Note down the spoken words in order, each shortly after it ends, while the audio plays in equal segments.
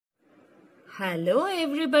Hello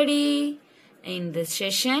everybody. In this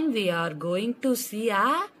session we are going to see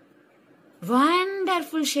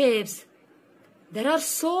wonderful shapes. There are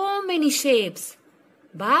so many shapes,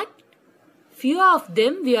 but few of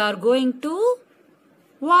them we are going to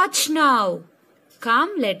watch now.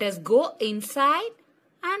 Come, let us go inside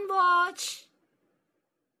and watch.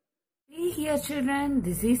 See here children,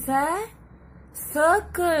 this is a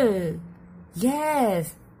circle.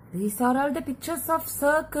 Yes, these are all the pictures of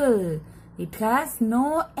circle. It has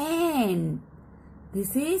no end.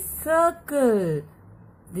 This is circle.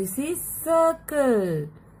 This is circle.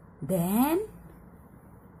 Then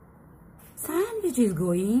sandwich is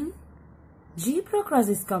going. Zebra cross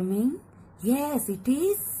is coming. Yes, it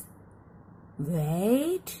is.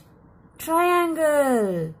 Wait.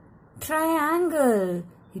 Triangle. Triangle.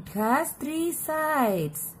 It has 3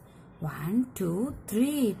 sides. 1, 2,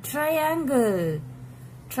 3. Triangle.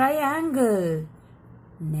 Triangle.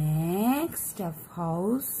 Next, a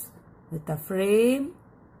house with a frame,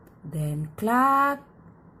 then clock,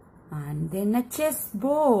 and then a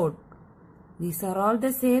chessboard. These are all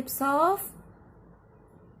the shapes of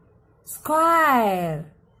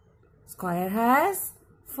square. Square has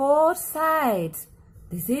 4 sides.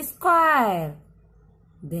 This is square.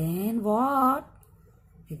 Then what?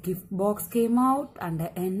 A gift box came out and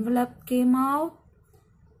an envelope came out.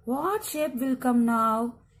 What shape will come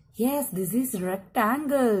now? Yes, this is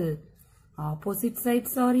rectangle. Opposite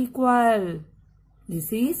sides are equal.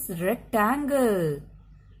 This is rectangle.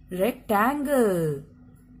 Rectangle.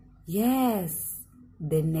 Yes.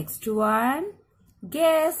 Then next one.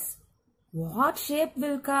 Guess what shape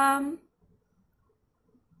will come?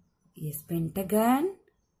 Yes, pentagon.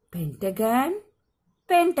 Pentagon.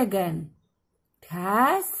 Pentagon. It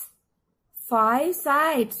has 5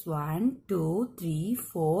 sides. 1, 2, 3,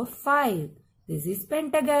 4, 5. This is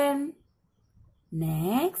pentagon.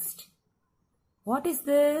 Next, what is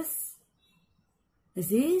this?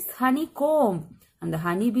 This is honeycomb and the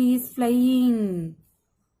honeybee is flying.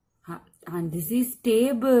 And this is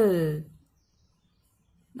table.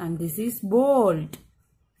 And this is bolt.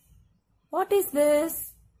 What is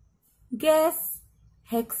this? Guess.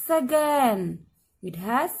 Hexagon. It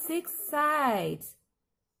has 6 sides.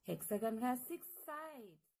 Hexagon has 6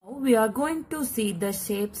 sides. Now we are going to see the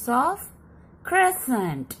shapes of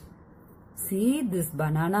crescent. See, this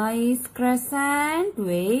banana is crescent.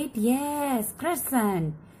 Wait, yes,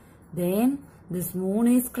 crescent. Then this moon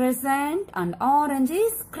is crescent and orange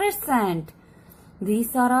is crescent.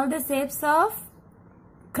 These are all the shapes of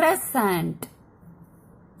crescent.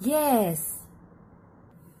 Yes.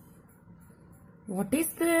 What is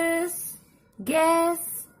this?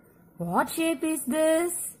 Guess. What shape is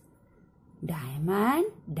this? Diamond,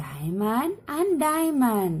 diamond and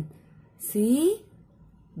diamond. See,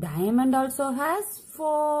 diamond also has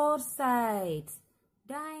 4 sides.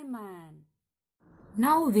 Diamond.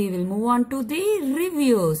 Now we will move on to the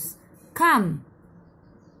reviews. Come.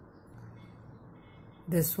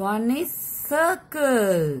 This one is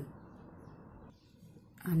circle.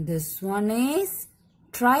 And this one is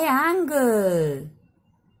triangle.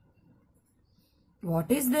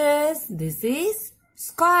 What is this? This is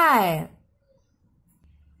square.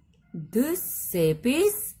 This shape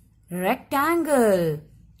is rectangle.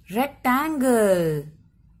 Rectangle.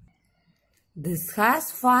 This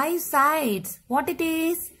has 5 sides. What it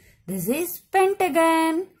is? This is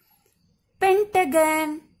pentagon.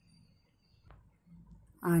 Pentagon.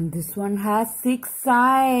 And this one has 6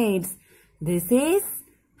 sides. This is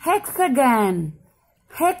hexagon.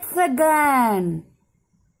 Hexagon.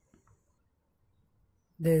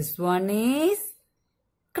 This one is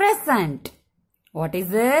crescent. What is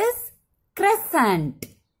this? Crescent.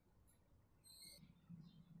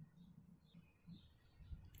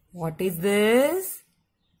 What is this?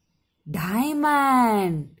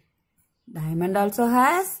 Diamond. Diamond also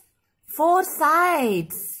has 4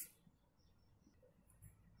 sides.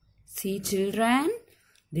 See children,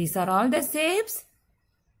 these are all the shapes.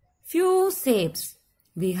 Few shapes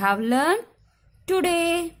we have learned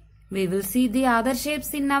today. We will see the other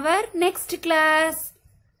shapes in our next class.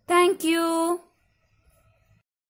 Thank you.